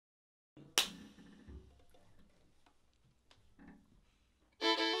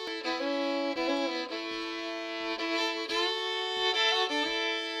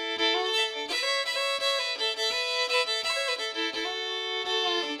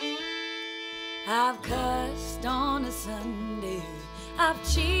I've cussed on a Sunday, I've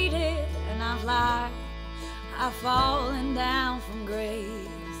cheated and I've lied, I've fallen down from grace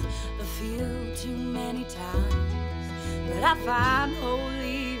a few too many times. But I find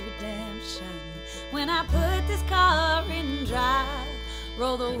holy redemption when I put this car in drive,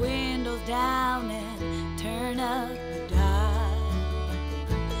 roll the windows down and turn up the dial.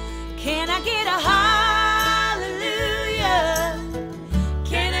 Can I get a hallelujah?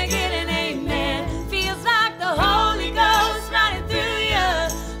 Can I get an amen? Feels like the Holy Ghost running through you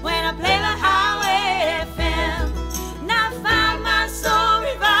when I play the highway FM. And I find my soul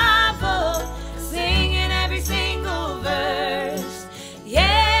revival, singing every single verse.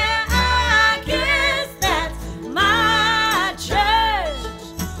 Yeah, I guess that's my church.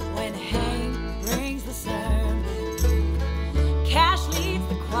 When Hank brings the sermon, Cash leads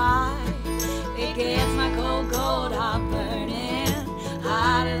the choir, it gets my cold heart burning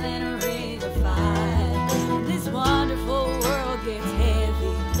hotter than a ring of fire. This wonderful world gets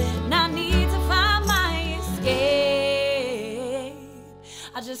heavy, and I need to find my escape.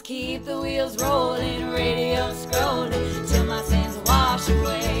 I just keep the wheels rolling, radio scrolling, till my sins wash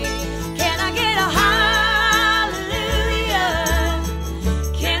away. Can I get a hallelujah?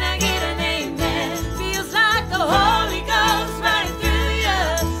 Can I get an amen? Feels like the Holy Ghost running through you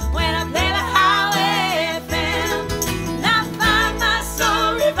when I play the highway FM. And I find my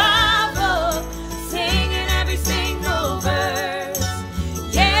soul revival, singing every single verse.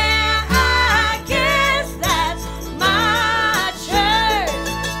 Yeah, I guess that's my church.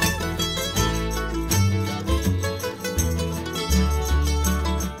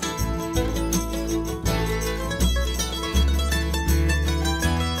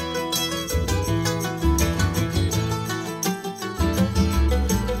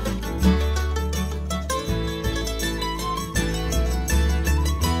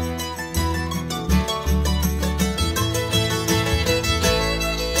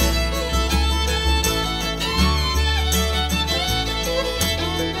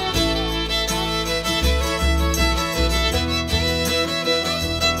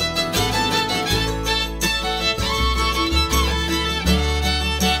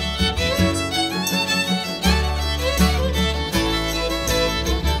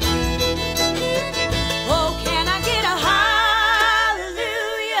 Oh, can I get a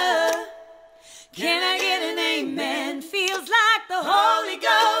hallelujah? Can I get an amen? Feels like the Holy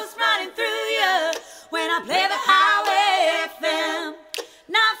Ghost running through you when I play the highway FM.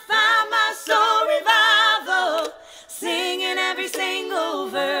 And I find my soul revival, singing every single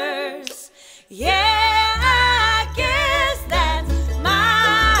verse. Yeah, I guess that's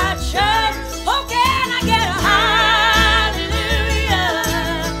my church. Oh, can I get a hallelujah?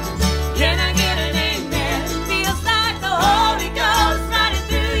 Can I get an amen? Feels like the Holy Ghost running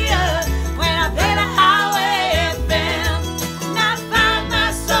through you when I play the highway FM. And I find my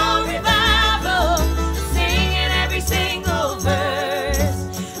soul revival, singing every single verse.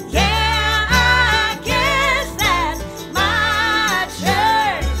 Yeah, I guess that's my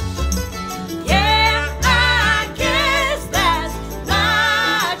church. Yeah, I guess that's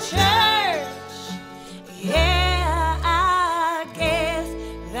my church. Yeah, I guess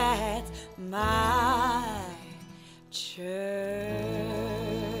that's my church.